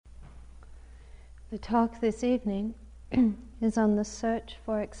The talk this evening is on the search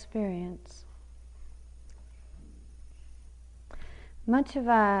for experience. Much of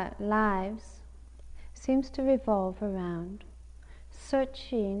our lives seems to revolve around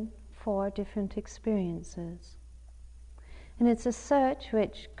searching for different experiences. And it's a search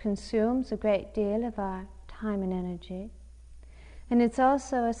which consumes a great deal of our time and energy. And it's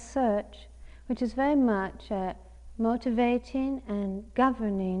also a search which is very much a motivating and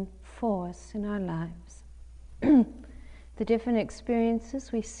governing force in our lives. The different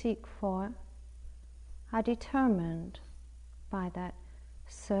experiences we seek for are determined by that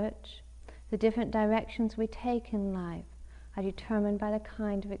search. The different directions we take in life are determined by the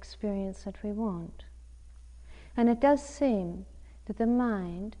kind of experience that we want. And it does seem that the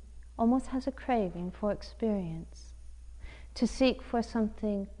mind almost has a craving for experience, to seek for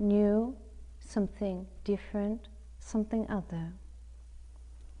something new, something different, something other.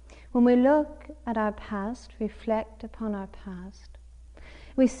 When we look at our past, reflect upon our past,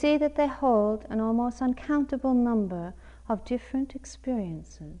 we see that they hold an almost uncountable number of different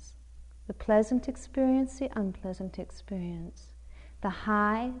experiences. The pleasant experience, the unpleasant experience, the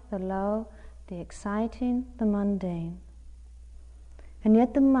high, the low, the exciting, the mundane. And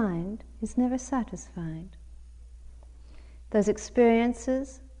yet the mind is never satisfied. Those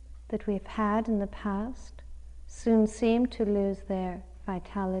experiences that we've had in the past soon seem to lose their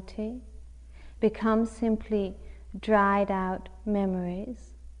vitality, become simply dried out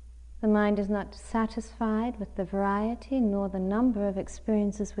memories. The mind is not satisfied with the variety nor the number of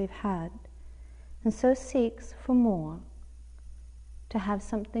experiences we've had, and so seeks for more, to have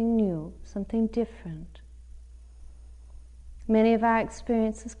something new, something different. Many of our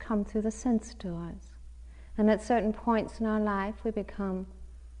experiences come through the sense doors, and at certain points in our life we become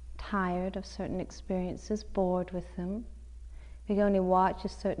tired of certain experiences, bored with them. We only watch a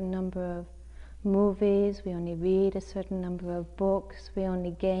certain number of movies, we only read a certain number of books, we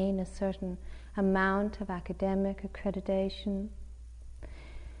only gain a certain amount of academic accreditation.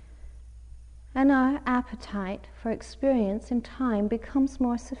 And our appetite for experience in time becomes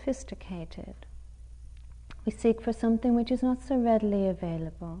more sophisticated. We seek for something which is not so readily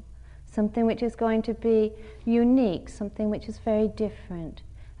available, something which is going to be unique, something which is very different,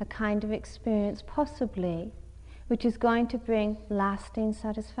 a kind of experience possibly which is going to bring lasting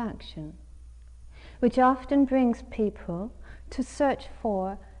satisfaction, which often brings people to search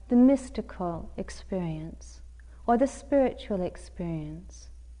for the mystical experience or the spiritual experience.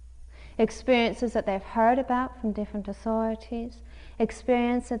 Experiences that they've heard about from different authorities,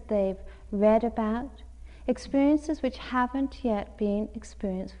 experiences that they've read about, experiences which haven't yet been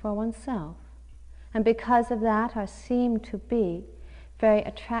experienced for oneself, and because of that are seen to be very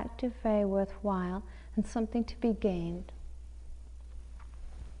attractive, very worthwhile, and something to be gained.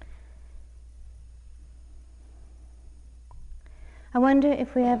 I wonder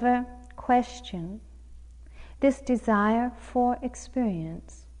if we ever question this desire for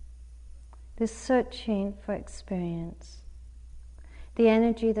experience, this searching for experience, the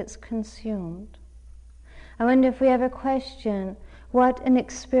energy that's consumed. I wonder if we ever question what an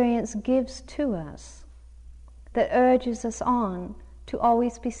experience gives to us that urges us on to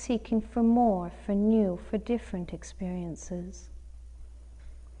always be seeking for more, for new, for different experiences.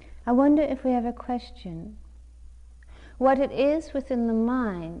 I wonder if we ever question what it is within the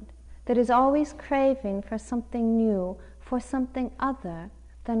mind that is always craving for something new, for something other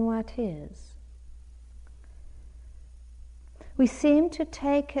than what is. We seem to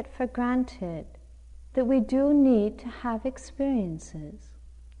take it for granted that we do need to have experiences.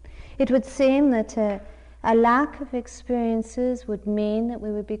 It would seem that a lack of experiences would mean that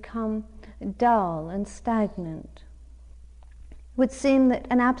we would become dull and stagnant. It would seem that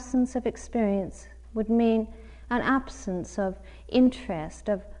an absence of experience would mean an absence of interest,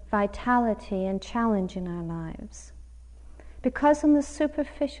 of vitality and challenge in our lives. Because on the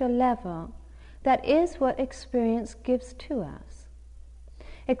superficial level, that is what experience gives to us.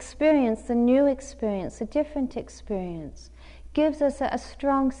 Experience, the new experience, a different experience, gives us a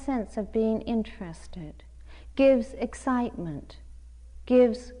strong sense of being interested, gives excitement,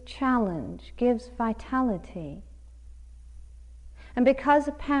 gives challenge, gives vitality. And because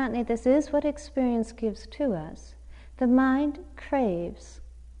apparently this is what experience gives to us, the mind craves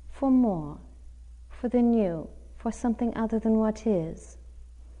for more, for the new, for something other than what is.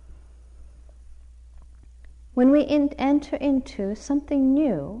 When we enter into something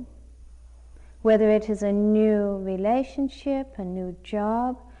new, whether it is a new relationship, a new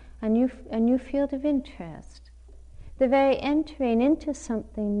job, a new field of interest, the very entering into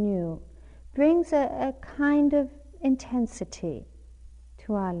something new brings a kind of intensity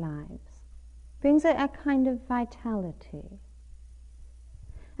to our lives. brings a kind of vitality.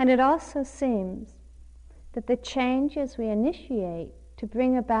 And it also seems that the changes we initiate to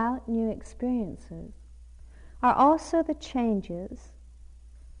bring about new experiences are also the changes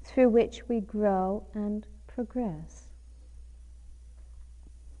through which we grow and progress.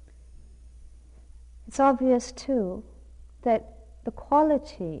 It's obvious too that the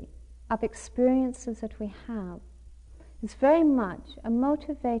quality of experiences that we have is very much a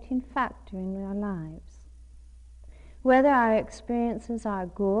motivating factor in our lives. Whether our experiences are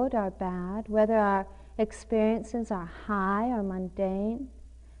good or bad, whether our experiences are high or mundane,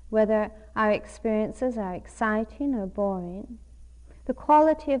 whether our experiences are exciting or boring, the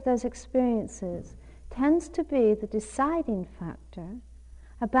quality of those experiences tends to be the deciding factor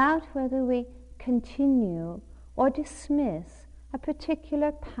about whether we continue or dismiss a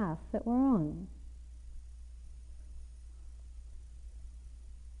particular path that we're on.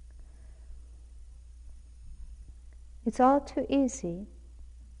 It's all too easy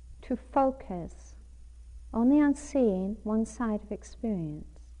to focus only on seeing one side of experience.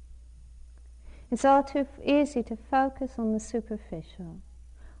 It's all too easy to focus on the superficial,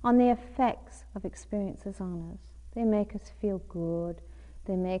 on the effects of experiences on us. They make us feel good,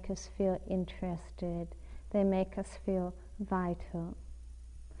 they make us feel interested, they make us feel vital.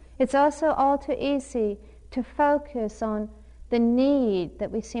 It's also all too easy to focus on the need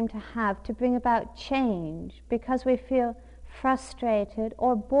that we seem to have to bring about change because we feel frustrated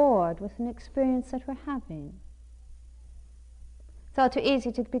or bored with an experience that we're having. It's all too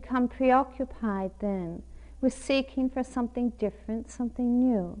easy to become preoccupied then with seeking for something different, something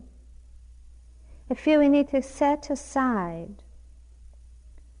new. I feel we need to set aside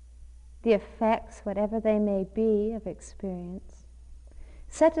the effects, whatever they may be, of experience.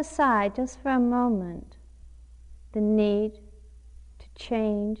 Set aside just for a moment the need to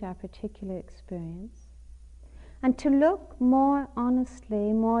change our particular experience and to look more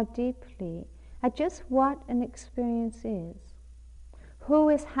honestly, more deeply at just what an experience is, who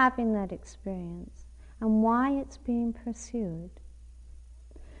is having that experience, and why it's being pursued.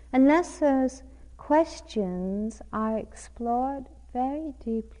 Unless those questions are explored very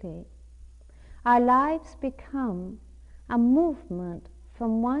deeply, our lives become a movement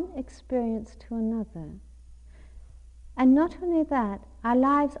from one experience to another. And not only that, our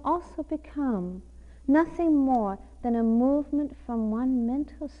lives also become nothing more than a movement from one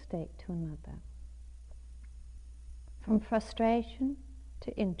mental state to another, from frustration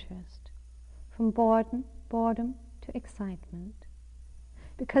to interest, from boredom to excitement,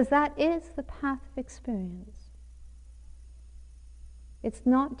 because that is the path of experience. It's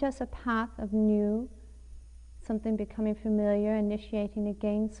not just a path of new, something becoming familiar, initiating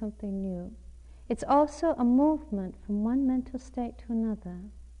again something new. It's also a movement from one mental state to another.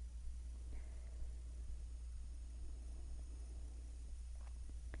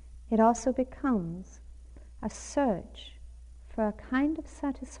 It also becomes a search for a kind of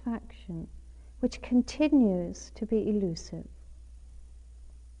satisfaction which continues to be elusive.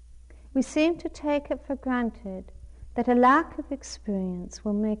 We seem to take it for granted that a lack of experience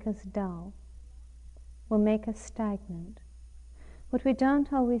will make us dull, will make us stagnant. What we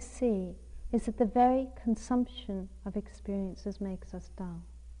don't always see is that the very consumption of experiences makes us dull.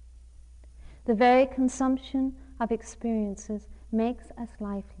 The very consumption of experiences makes us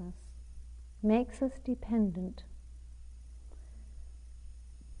lifeless, makes us dependent.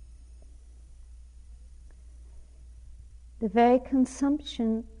 The very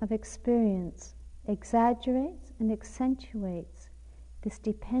consumption of experience exaggerates and accentuates this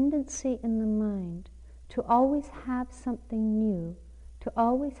dependency in the mind to always have something new, to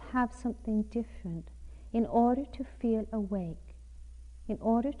always have something different, in order to feel awake, in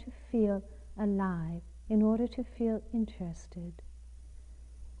order to feel alive, in order to feel interested.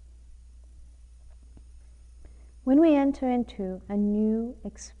 When we enter into a new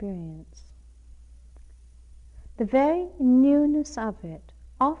experience, the very newness of it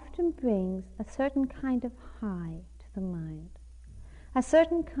often brings a certain kind of high to the mind, a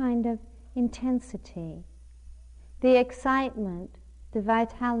certain kind of intensity, the excitement, the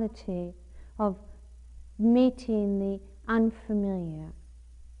vitality of meeting the unfamiliar,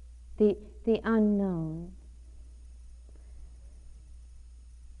 the unknown.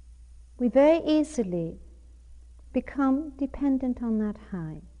 We very easily become dependent on that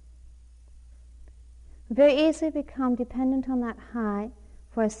high. We very easily become dependent on that high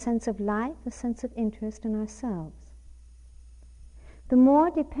for a sense of life, a sense of interest in ourselves. The more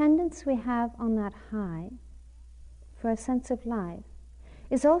dependence we have on that high for a sense of life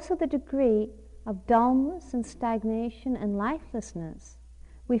is also the degree of dullness and stagnation and lifelessness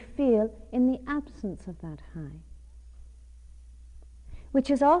we feel in the absence of that high,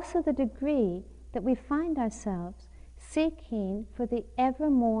 which is also the degree that we find ourselves seeking for the ever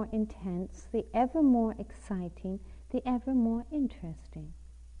more intense, the ever more exciting, the ever more interesting.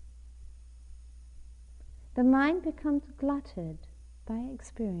 The mind becomes glutted by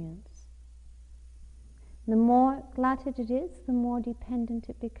experience. The more glutted it is, the more dependent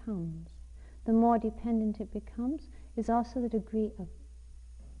it becomes. The more dependent it becomes is also the degree of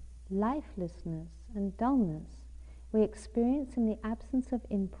lifelessness and dullness we experience in the absence of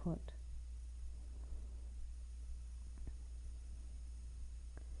input.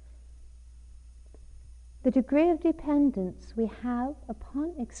 The degree of dependence we have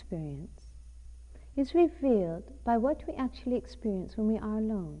upon experience is revealed by what we actually experience when we are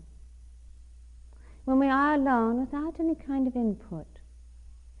alone. When we are alone without any kind of input,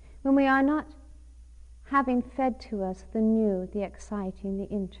 when we are not having fed to us the new, the exciting, the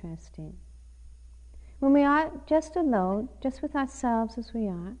interesting, when we are just alone, just with ourselves as we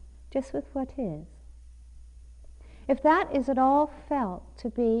are, just with what is. If that is at all felt to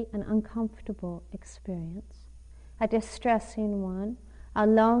be an uncomfortable experience, a distressing one, a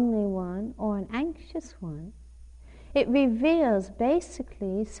lonely one, or an anxious one, it reveals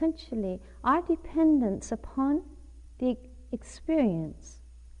basically, essentially, our dependence upon the experience,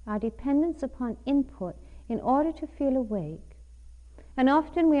 our dependence upon input in order to feel awake. And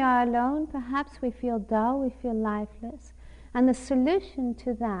often we are alone, perhaps we feel dull, we feel lifeless, and the solution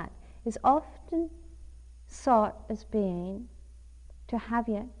to that is often sought as being to have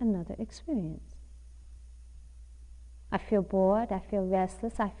yet another experience. I feel bored, I feel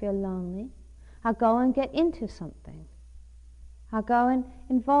restless, I feel lonely. I'll go and get into something. I'll go and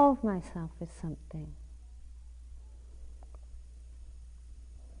involve myself with something.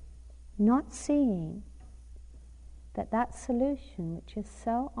 Not seeing that that solution, which is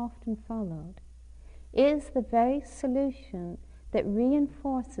so often followed, is the very solution that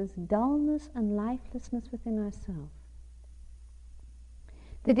reinforces dullness and lifelessness within ourselves.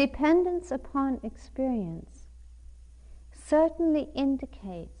 The dependence upon experience certainly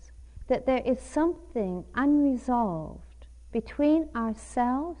indicates that there is something unresolved between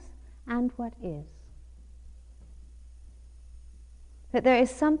ourselves and what is. That there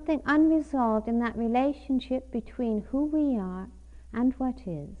is something unresolved in that relationship between who we are and what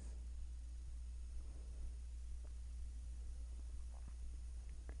is.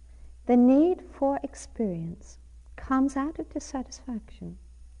 The need for experience comes out of dissatisfaction.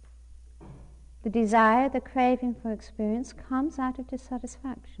 The desire, the craving for experience comes out of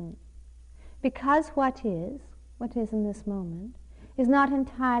dissatisfaction. Because what is in this moment, is not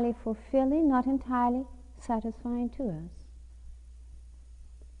entirely fulfilling, not entirely satisfying to us.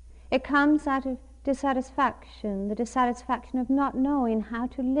 It comes out of dissatisfaction, the dissatisfaction of not knowing how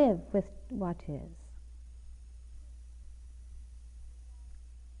to live with what is.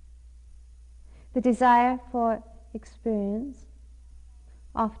 The desire for experience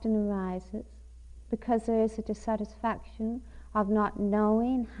often arises because there is a dissatisfaction of not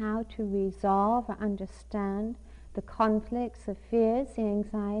knowing how to resolve or understand the conflicts, the fears, the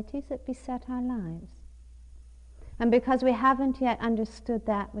anxieties that beset our lives. And because we haven't yet understood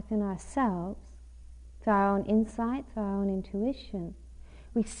that within ourselves, through our own insight, through our own intuition,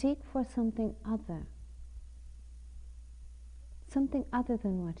 we seek for something other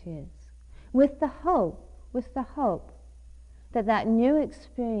than what is, with the hope that that new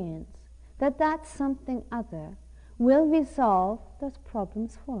experience, that something other, will resolve those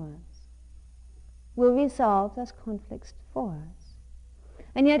problems for us, will resolve those conflicts for us.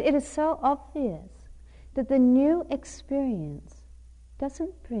 And yet it is so obvious that the new experience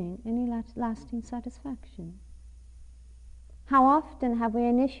doesn't bring any lasting satisfaction. How often have we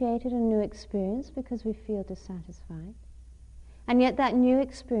initiated a new experience because we feel dissatisfied, and yet that new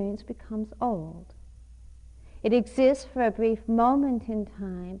experience becomes old. It exists for a brief moment in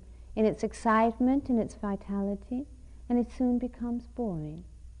time in its excitement, in its vitality, and it soon becomes boring.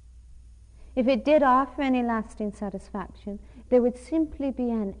 If it did offer any lasting satisfaction, there would simply be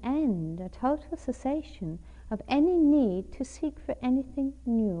an end, a total cessation of any need to seek for anything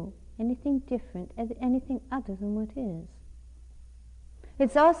new, anything different, anything other than what is.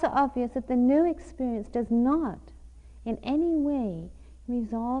 It's also obvious that the new experience does not in any way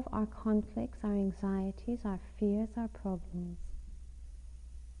resolve our conflicts, our anxieties, our fears, our problems.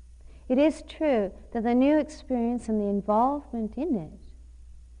 It is true that the new experience and the involvement in it,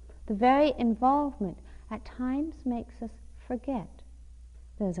 the very involvement at times makes us forget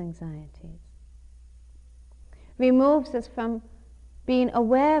those anxieties, removes us from being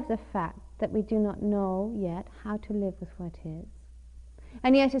aware of the fact that we do not know yet how to live with what is,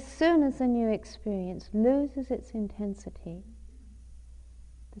 And yet as soon as a new experience loses its intensity,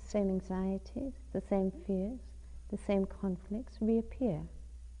 the same anxieties, the same fears, the same conflicts reappear,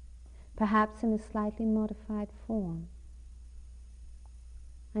 perhaps in a slightly modified form.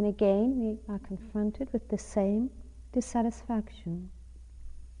 And again we are confronted with the same dissatisfaction.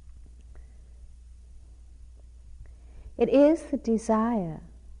 It is the desire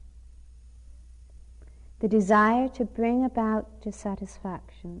to bring about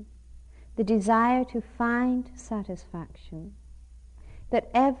dissatisfaction, the desire to find satisfaction, that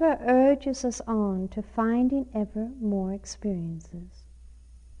ever urges us on to finding ever more experiences.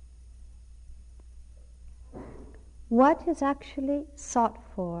 What is actually sought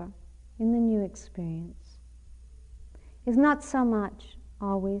for in the new experience is not so much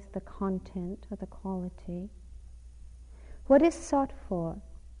always the content or the quality. What is sought for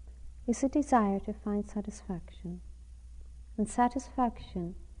is a desire to find satisfaction. And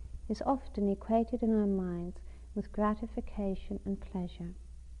satisfaction is often equated in our minds with gratification and pleasure.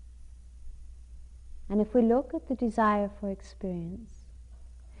 And if we look at the desire for experience,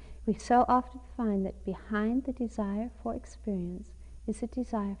 we so often find that behind the desire for experience is a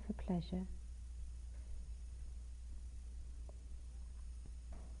desire for pleasure.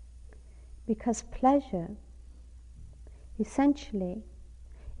 Because pleasure essentially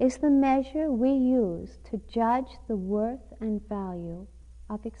is the measure we use to judge the worth and value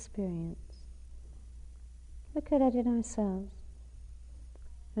of experience. Look at it in ourselves,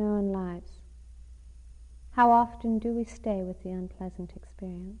 in our own lives. How often do we stay with the unpleasant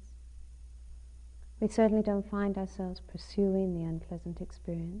experience? We certainly don't find ourselves pursuing the unpleasant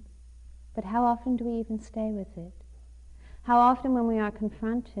experience, but how often do we even stay with it? How often when we are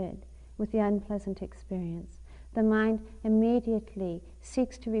confronted with the unpleasant experience, the mind immediately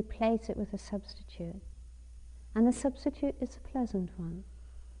seeks to replace it with a substitute. And the substitute is a pleasant one.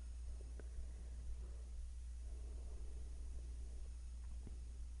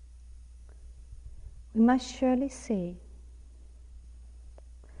 We must surely see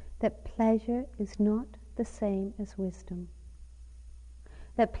that pleasure is not the same as wisdom.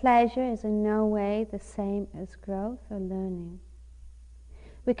 That pleasure is in no way the same as growth or learning.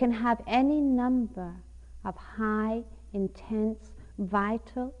 We can have any number of high, intense,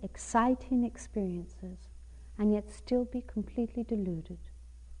 vital, exciting experiences and yet still be completely deluded.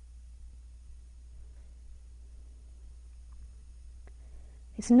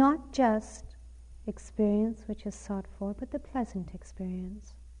 It's not just experience which is sought for, but the pleasant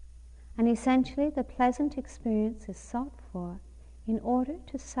experience. And essentially the pleasant experience is sought for in order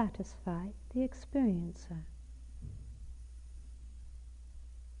to satisfy the experiencer.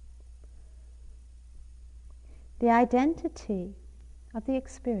 The identity of the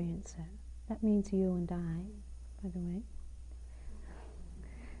experiencer, that means you and I, by the way.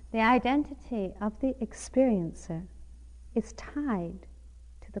 The identity of the experiencer is tied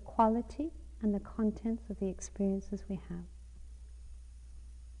to the quality and the contents of the experiences we have.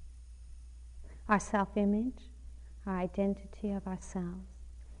 Our self-image, our identity of ourselves,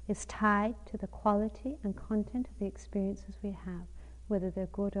 is tied to the quality and content of the experiences we have, whether they're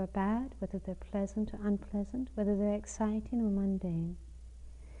good or bad, whether they're pleasant or unpleasant, whether they're exciting or mundane.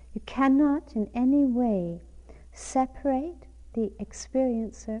 You cannot in any way separate the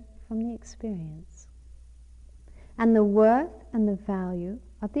experiencer from the experience. And the worth and the value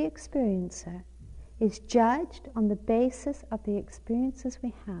of the experiencer is judged on the basis of the experiences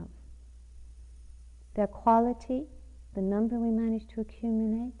we have. Their quality, the number we manage to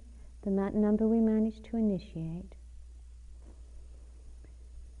accumulate, the number we manage to initiate.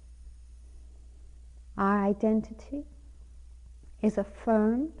 Our identity is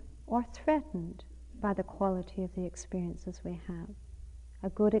affirmed or threatened by the quality of the experiences we have. A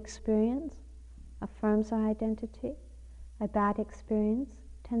good experience affirms our identity. A bad experience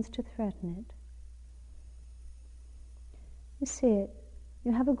tends to threaten it. You see it.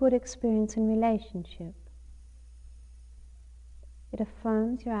 You have a good experience in relationship. It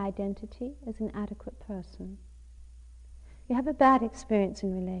affirms your identity as an adequate person. You have a bad experience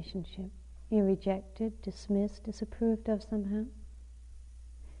in relationship. You're rejected, dismissed, disapproved of somehow.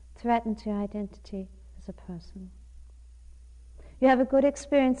 Threatens your identity as a person. You have a good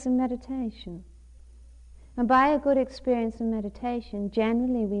experience in meditation. And by a good experience in meditation,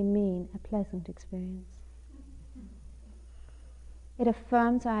 generally we mean a pleasant experience. It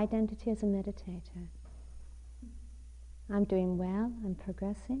affirms our identity as a meditator. I'm doing well, I'm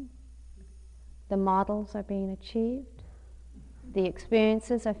progressing. The models are being achieved. The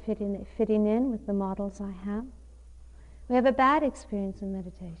experiences are fitting in with the models I have. We have a bad experience in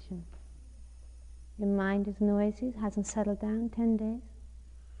meditation. Your mind is noisy, hasn't settled down 10 days.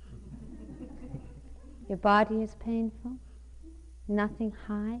 Your body is painful. Nothing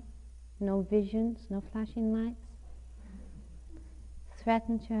high. No visions, no flashing lights.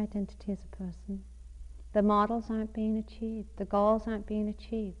 Threatens your identity as a person. The models aren't being achieved. The goals aren't being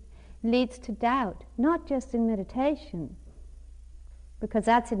achieved. Leads to doubt, not just in meditation, because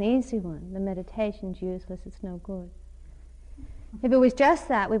that's an easy one. The meditation's useless, it's no good. If it was just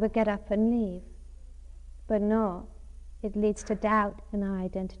that, we would get up and leave. But no, it leads to doubt in our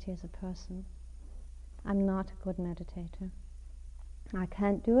identity as a person. I'm not a good meditator. I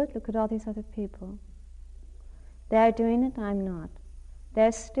can't do it. Look at all these other people. They're doing it, I'm not.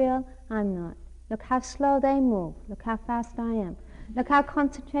 They're still, I'm not. Look how slow they move. Look how fast I am. Look how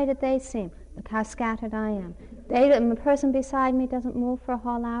concentrated they seem. Look how scattered I am. The person beside me doesn't move for a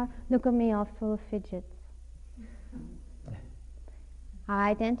whole hour. Look at me all full of fidgets. Our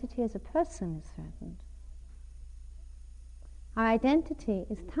identity as a person is threatened. Our identity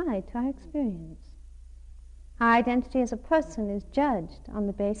is tied to our experience. Our identity as a person is judged on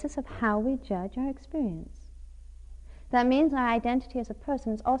the basis of how we judge our experience. That means our identity as a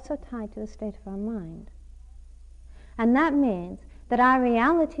person is also tied to the state of our mind. And that means that our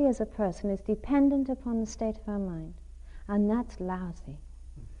reality as a person is dependent upon the state of our mind. And that's lousy.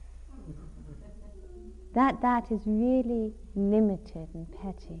 That is really limited and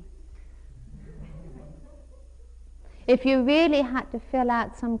petty. If you really had to fill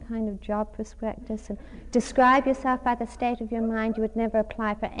out some kind of job prospectus and describe yourself by the state of your mind, you would never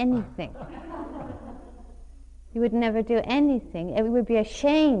apply for anything. You would never do anything. It would be a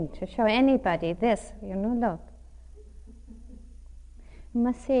shame to show anybody this, look. You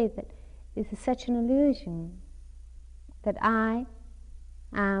must say that this is such an illusion that I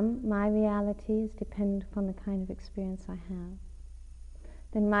am, my reality is dependent upon the kind of experience I have.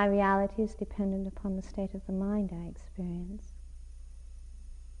 Then my reality is dependent upon the state of the mind I experience.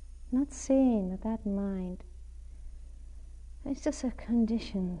 Not seeing that mind is just a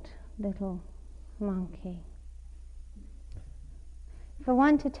conditioned little monkey. For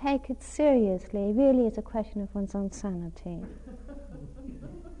one to take it seriously really is a question of one's own sanity.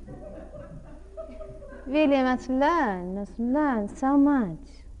 Really must learn so much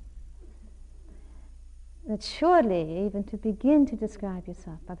that surely even to begin to describe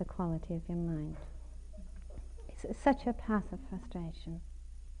yourself by the quality of your mind is such a path of frustration.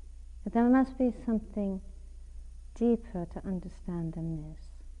 But there must be something deeper to understand than this,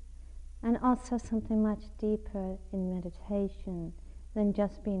 and also something much deeper in meditation than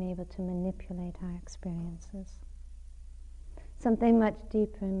just being able to manipulate our experiences. Something much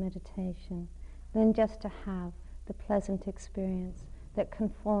deeper in meditation than just to have the pleasant experience that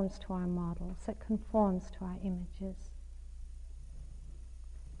conforms to our models, that conforms to our images.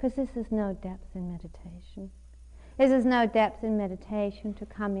 Because this is no depth in meditation. This is no depth in meditation to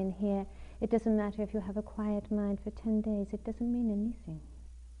come in here. It doesn't matter if you have a quiet mind for 10 days, it doesn't mean anything.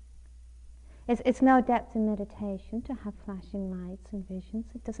 It's no depth in meditation to have flashing lights and visions.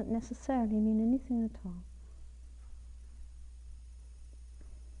 It doesn't necessarily mean anything at all.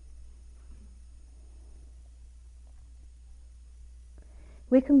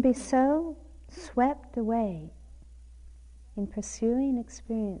 We can be so swept away in pursuing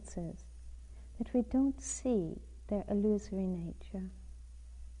experiences that we don't see their illusory nature.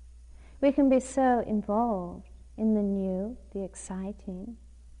 We can be so involved in the new, the exciting,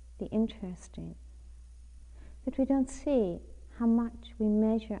 the interesting, that we don't see how much we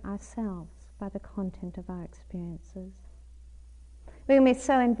measure ourselves by the content of our experiences. We can be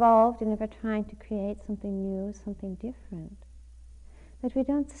so involved in ever trying to create something new, something different, that we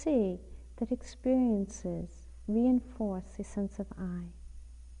don't see that experiences reinforce the sense of I,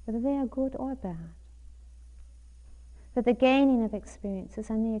 whether they are good or bad. That the gaining of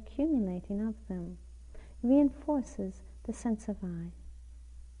experiences and the accumulating of them reinforces the sense of I.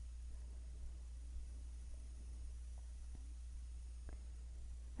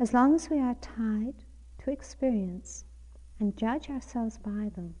 As long as we are tied to experience and judge ourselves by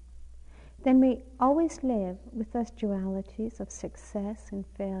them, then we always live with those dualities of success and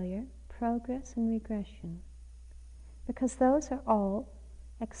failure, progress and regression, because those are all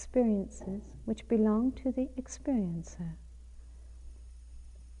experiences which belong to the experiencer.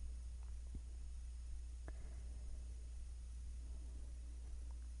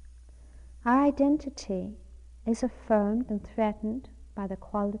 Our identity is affirmed and threatened by the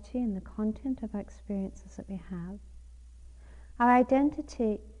quality and the content of our experiences that we have. Our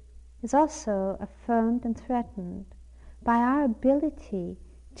identity is also affirmed and threatened by our ability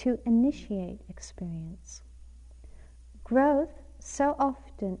to initiate experience. Growth so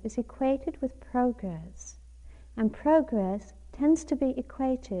often is equated with progress, and progress tends to be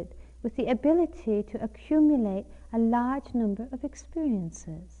equated with the ability to accumulate a large number of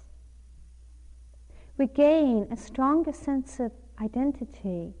experiences. We gain a stronger sense of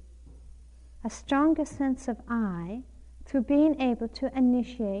identity, a stronger sense of I, through being able to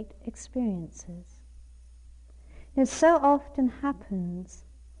initiate experiences. It so often happens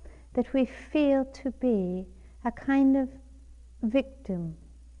that we feel to be a kind of victim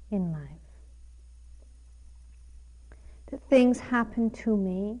in life. That things happen to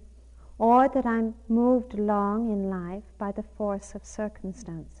me, or that I'm moved along in life by the force of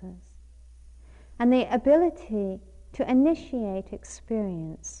circumstances. And the ability to initiate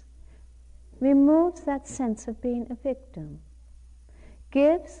experience removes that sense of being a victim,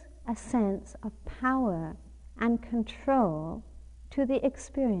 gives a sense of power and control to the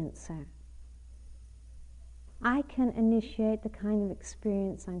experiencer. I can initiate the kind of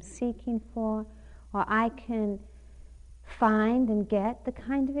experience I'm seeking for, or I can find and get the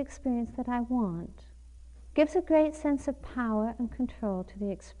kind of experience that I want. Gives a great sense of power and control to the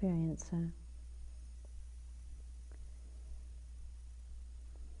experiencer.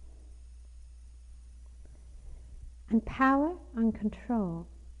 And power and control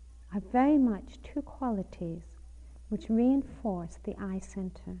are very much two qualities which reinforce the I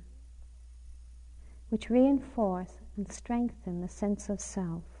center, which reinforce and strengthen the sense of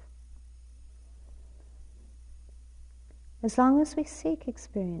self. As long as we seek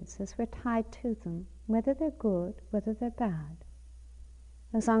experiences, we're tied to them, whether they're good, whether they're bad.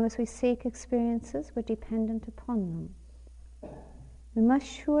 As long as we seek experiences, we're dependent upon them. We must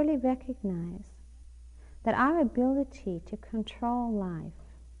surely recognize that our ability to control life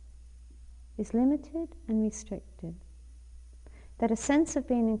is limited and restricted, that a sense of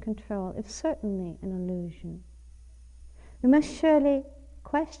being in control is certainly an illusion. We must surely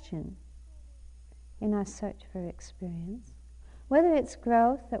question in our search for experience whether it's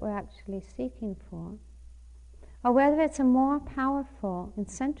growth that we're actually seeking for, or whether it's a more powerful and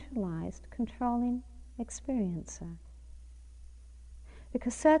centralized controlling experiencer.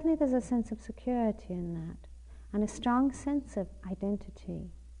 Because certainly there's a sense of security in that, and a strong sense of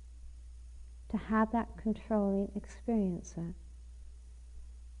identity to have that controlling experiencer.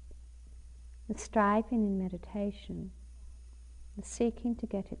 The striving in meditation, the seeking to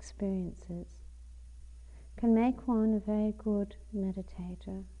get experiences, can make one a very good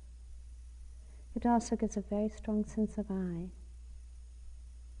meditator. It also gives a very strong sense of I.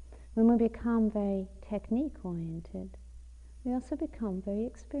 When we become very technique-oriented, we also become very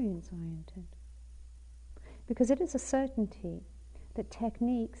experience-oriented. Because it is a certainty that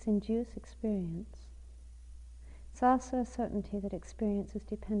techniques induce experience. It's also a certainty that experience is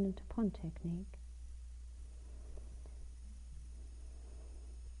dependent upon technique.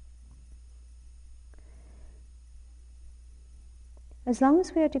 As long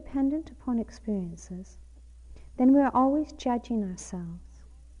as we are dependent upon experiences, then we are always judging ourselves.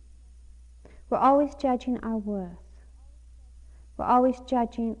 We're always judging our worth. We're always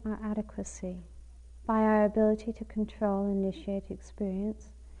judging our adequacy by our ability to control and initiate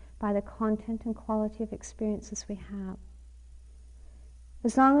experience, by the content and quality of experiences we have.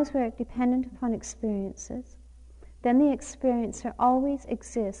 As long as we're dependent upon experiences, then the experiencer always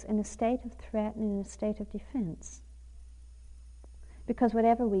exists in a state of threat and in a state of defense. Because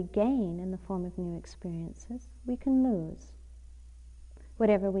whatever we gain in the form of new experiences, we can lose.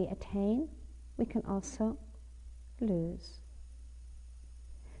 Whatever we attain, we can also lose.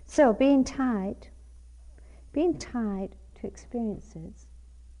 So being tied to experiences,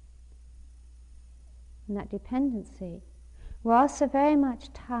 and that dependency, we're also very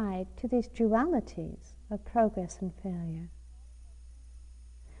much tied to these dualities of progress and failure.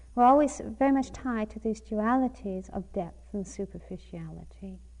 We're always very much tied to these dualities of depth and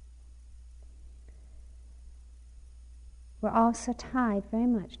superficiality. We're also tied very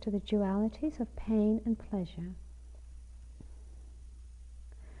much to the dualities of pain and pleasure.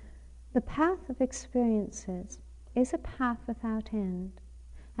 The path of experiences is a path without end,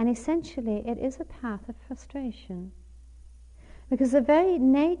 and essentially it is a path of frustration. Because the very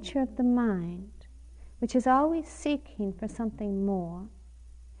nature of the mind, which is always seeking for something more,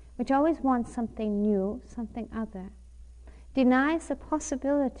 which always wants something new, something other, denies the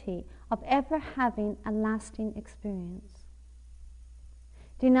possibility of ever having a lasting experience.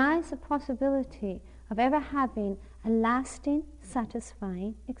 Denies the possibility of ever having a lasting,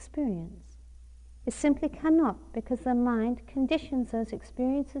 satisfying experience. It simply cannot, because the mind conditions those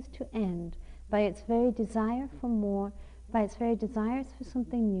experiences to end by its very desire for more, by its very desires for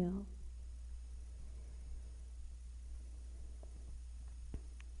something new.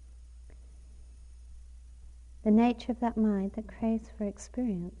 The nature of that mind that craves for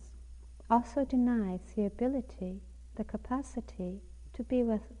experience also denies the ability, the capacity to be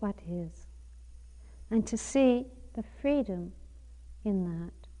with what is, and to see the freedom in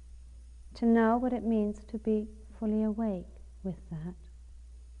that, to know what it means to be fully awake with that.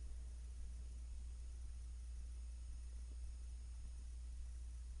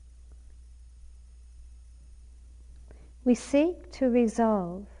 We seek to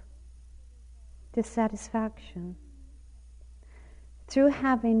resolve dissatisfaction through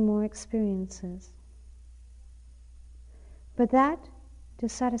having more experiences. But that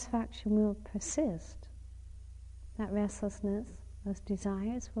dissatisfaction will persist. That restlessness, those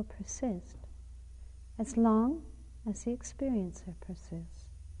desires will persist as long as the experiencer persists.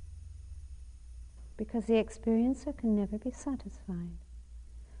 Because the experiencer can never be satisfied.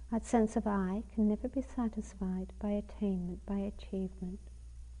 That sense of I can never be satisfied by attainment, by achievement.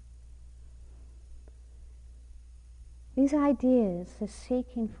 These ideas, the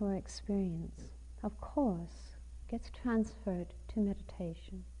seeking for experience, of course, gets transferred to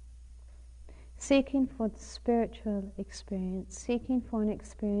meditation. Seeking for the spiritual experience, seeking for an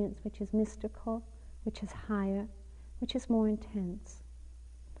experience which is mystical, which is higher, which is more intense.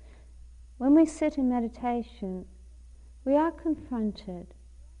 When we sit in meditation, we are confronted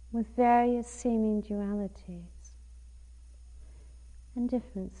with various seeming dualities and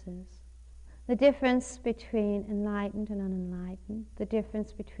differences. The difference between enlightened and unenlightened, the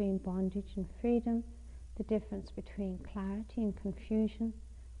difference between bondage and freedom, the difference between clarity and confusion,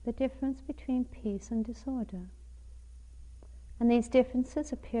 the difference between peace and disorder. And these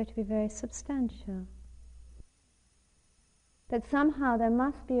differences appear to be very substantial. That somehow there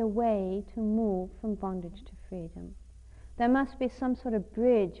must be a way to move from bondage to freedom. There must be some sort of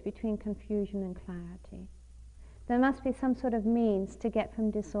bridge between confusion and clarity. There must be some sort of means to get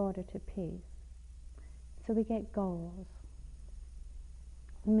from disorder to peace. So we get goals.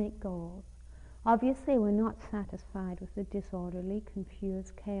 We make goals. Obviously, we're not satisfied with the disorderly,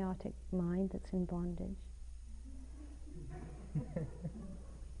 confused, chaotic mind that's in bondage.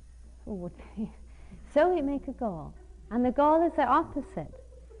 Who would be? So we make a goal. And the goal is the opposite.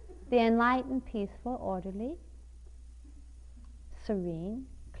 The enlightened, peaceful, orderly, serene,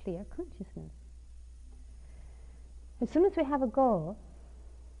 clear consciousness. As soon as we have a goal,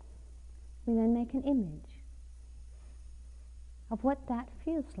 we then make an image of what that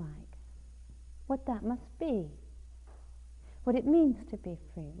feels like, what that must be, what it means to be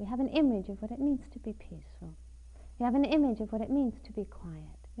free. We have an image of what it means to be peaceful. We have an image of what it means to be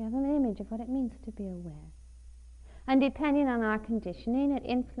quiet. We have an image of what it means to be aware. And depending on our conditioning, it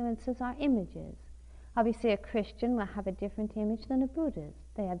influences our images. Obviously, a Christian will have a different image than a Buddhist.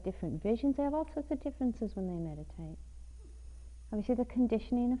 They have different visions. They have all sorts of differences when they meditate. Obviously, the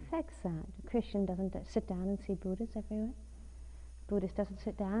conditioning affects that. A Christian doesn't sit down and see Buddhas everywhere. A Buddhist doesn't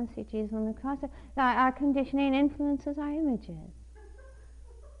sit down and see Jesus on the cross. Our conditioning influences our images.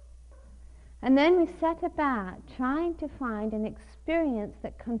 And then we set about trying to find an experience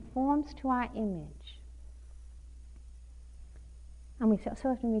that conforms to our image. And we so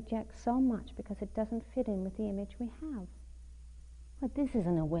often reject so much because it doesn't fit in with the image we have. Well, this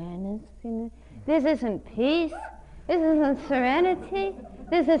isn't awareness, this isn't peace, this isn't serenity,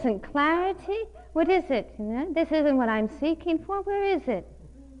 this isn't clarity. What is it? This isn't what I'm seeking for. Where is it?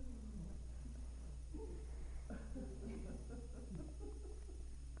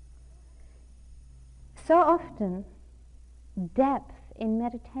 So often, depth in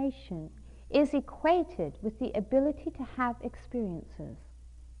meditation is equated with the ability to have experiences.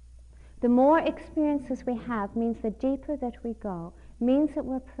 The more experiences we have means the deeper that we go, means that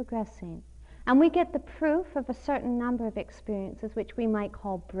we're progressing. And we get the proof of a certain number of experiences, which we might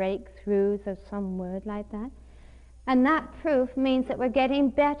call breakthroughs or some word like that. And that proof means that we're getting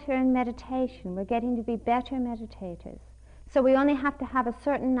better in meditation. We're getting to be better meditators. So we only have to have a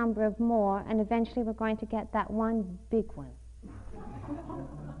certain number of more, and eventually we're going to get that one big one.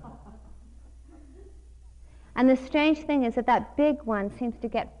 And the strange thing is that that big one seems to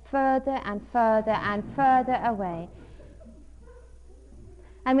get further and further and further away.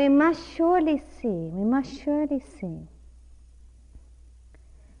 And we must surely see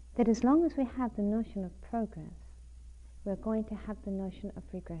that as long as we have the notion of progress, we're going to have the notion of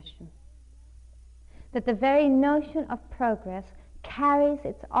regression. That the very notion of progress carries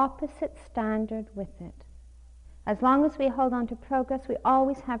its opposite standard with it. As long as we hold on to progress, we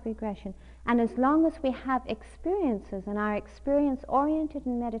always have regression. And as long as we have experiences and are experience-oriented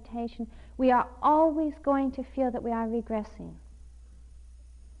in meditation, we are always going to feel that we are regressing.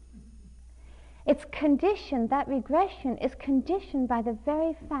 It's conditioned, that regression is conditioned by the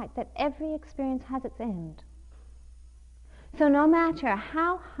very fact that every experience has its end. So no matter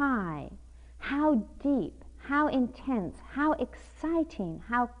how high how deep, how intense, how exciting,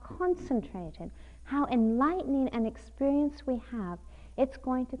 how concentrated, how enlightening an experience we have, it's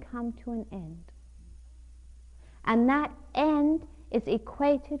going to come to an end. And that end is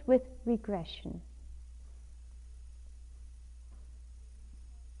equated with regression.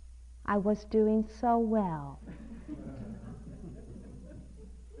 I was doing so well.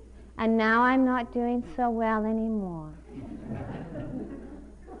 And now I'm not doing so well anymore.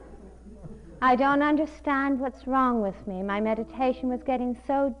 I don't understand what's wrong with me. My meditation was getting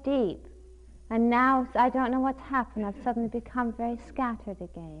so deep, and now I don't know what's happened. I've suddenly become very scattered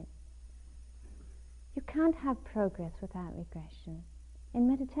again. You can't have progress without regression. In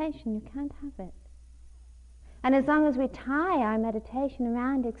meditation, you can't have it. And as long as we tie our meditation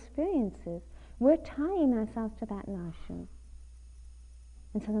around experiences, we're tying ourselves to that notion.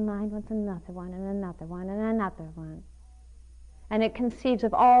 And so the mind wants another one, and another one, and another one. And it conceives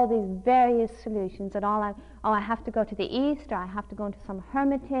of all these various solutions that I have to go to the East, or I have to go into some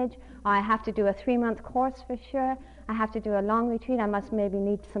hermitage, or I have to do a 3-month course for sure, I have to do a long retreat, I must maybe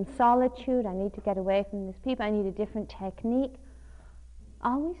need some solitude, I need to get away from these people, I need a different technique.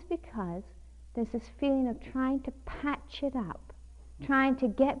 Always because there's this feeling of trying to patch it up, trying to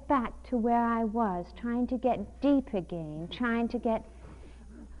get back to where I was, trying to get deep again, trying to get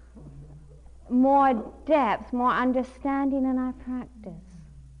more depth, more understanding in our practice.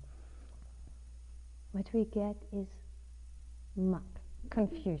 What we get is muck,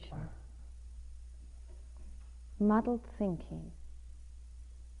 confusion, muddled thinking.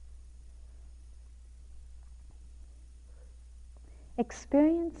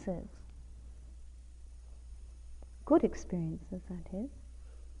 Experiences, good experiences that is,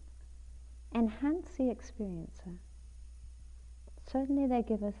 enhance the experiencer. Certainly they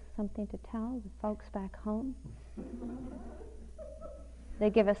give us something to tell the folks back home. They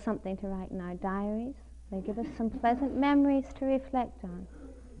give us something to write in our diaries. They give us some pleasant memories to reflect on.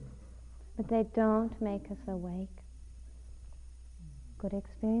 But they don't make us awake. Good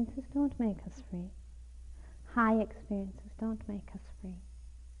experiences don't make us free. High experiences don't make us free.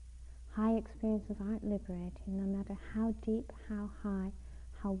 High experiences aren't liberating, no matter how deep, how high,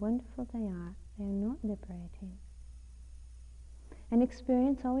 how wonderful they are not liberating. An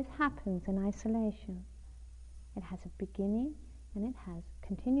experience always happens in isolation. It has a beginning, and it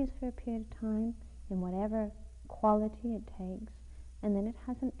continues for a period of time in whatever quality it takes, and then it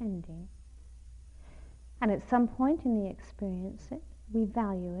has an ending. And at some point in the experience, we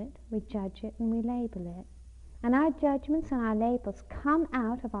value it, we judge it, and we label it. And our judgments and our labels come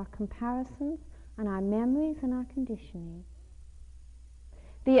out of our comparisons and our memories and our conditioning.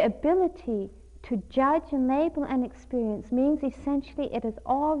 The ability to judge and label an experience means essentially it is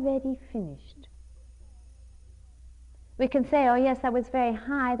already finished. We can say, oh yes, that was very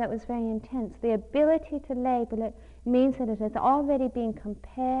high, that was very intense. The ability to label it means that it has already been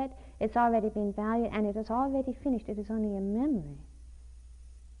compared, it's already been valued, and it is already finished. It is only a memory.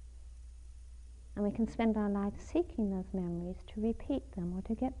 And we can spend our lives seeking those memories to repeat them or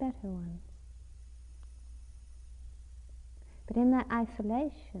to get better ones. But in that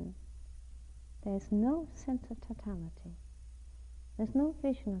isolation, there's no sense of totality. There's no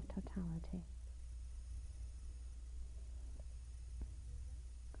vision of totality.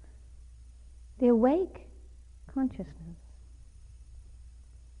 The awake consciousness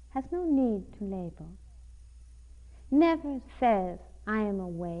has no need to label. Never says, I am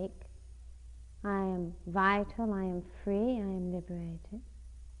awake, I am vital, I am free, I am liberated.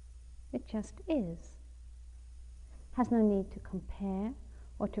 It just is. Has no need to compare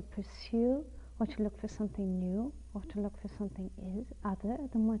or to pursue or to look for something new or to look for something other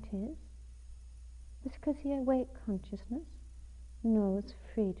than what is. It's because the awake consciousness knows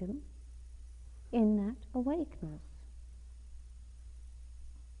freedom in that awakeness.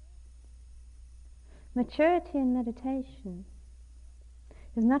 Maturity in meditation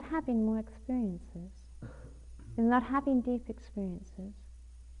is not having more experiences, is not having deep experiences.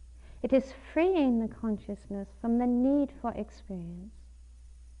 It is freeing the consciousness from the need for experience.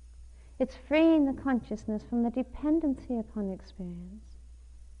 It's freeing the consciousness from the dependency upon experience.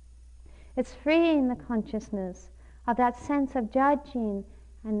 It's freeing the consciousness of that sense of judging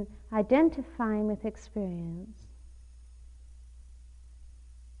and identifying with experience.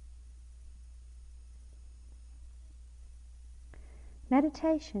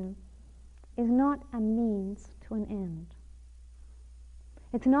 Meditation is not a means to an end.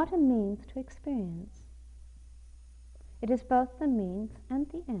 It's not a means to experience. It is both the means and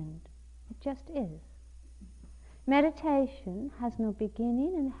the end. It just is. Meditation has no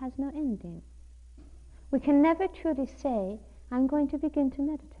beginning and it has no ending. We can never truly say, I'm going to begin to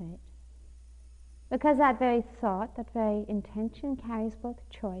meditate. Because that very thought, that very intention carries both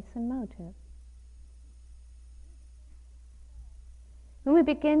choice and motive. When we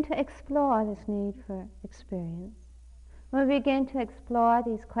begin to explore this need for experience, when we begin to explore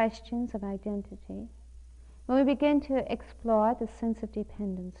these questions of identity, when we begin to explore the sense of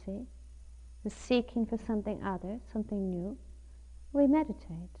dependency, the seeking for something other, something new, we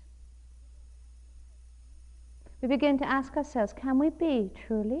meditate. We begin to ask ourselves, can we be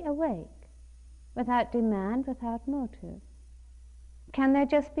truly awake without demand, without motive? Can there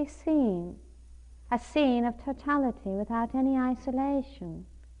just be seen, a scene of totality without any isolation,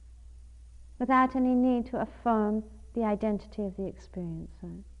 without any need to affirm the identity of the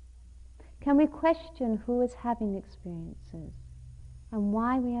experiencer? Can we question who is having experiences and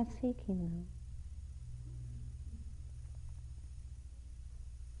why we are seeking them?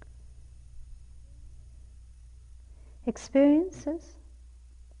 Experiences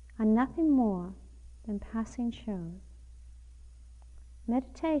are nothing more than passing shows.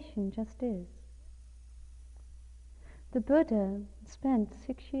 Meditation just is. The Buddha spent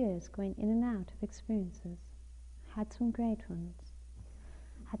 6 years going in and out of experiences, had some great ones.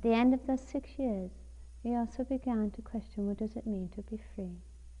 At the end of those 6 years, he also began to question, what does it mean to be free?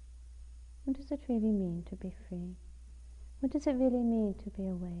 What does it really mean to be free? What does it really mean to be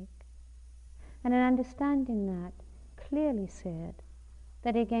awake? And in understanding that, clearly said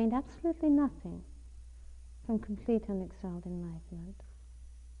that he gained absolutely nothing from complete unexcelled enlightenment.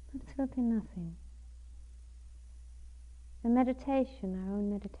 Absolutely nothing. The meditation, our own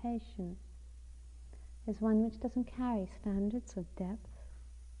meditation, is one which doesn't carry standards of depth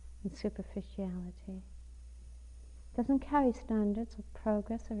and superficiality. Doesn't carry standards of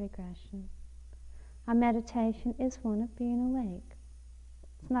progress or regression. Our meditation is one of being awake.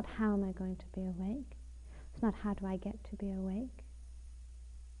 It's not how am I going to be awake. It's not how do I get to be awake.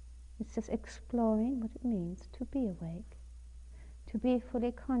 It's just exploring what it means to be awake, to be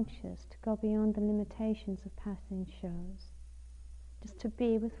fully conscious, to go beyond the limitations of passing shows, just to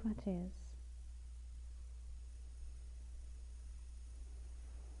be with what is.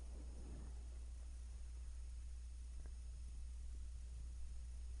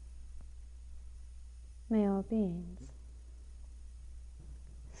 May all beings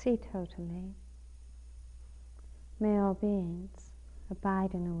see totally. May all beings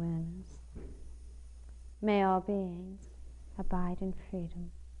abide in awareness. May all beings abide in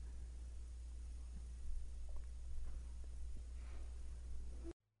freedom.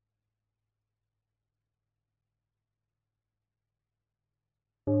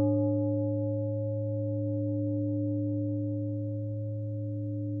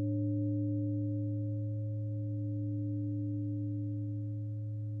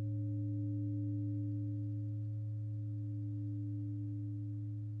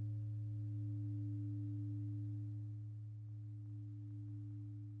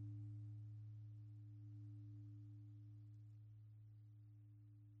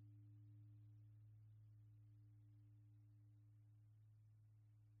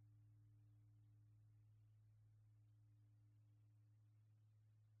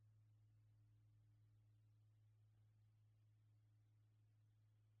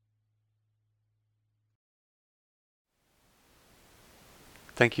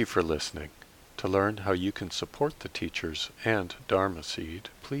 Thank you for listening. To learn how you can support the teachers and Dharma Seed,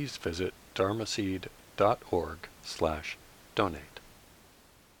 please visit dharmaseed.org/donate.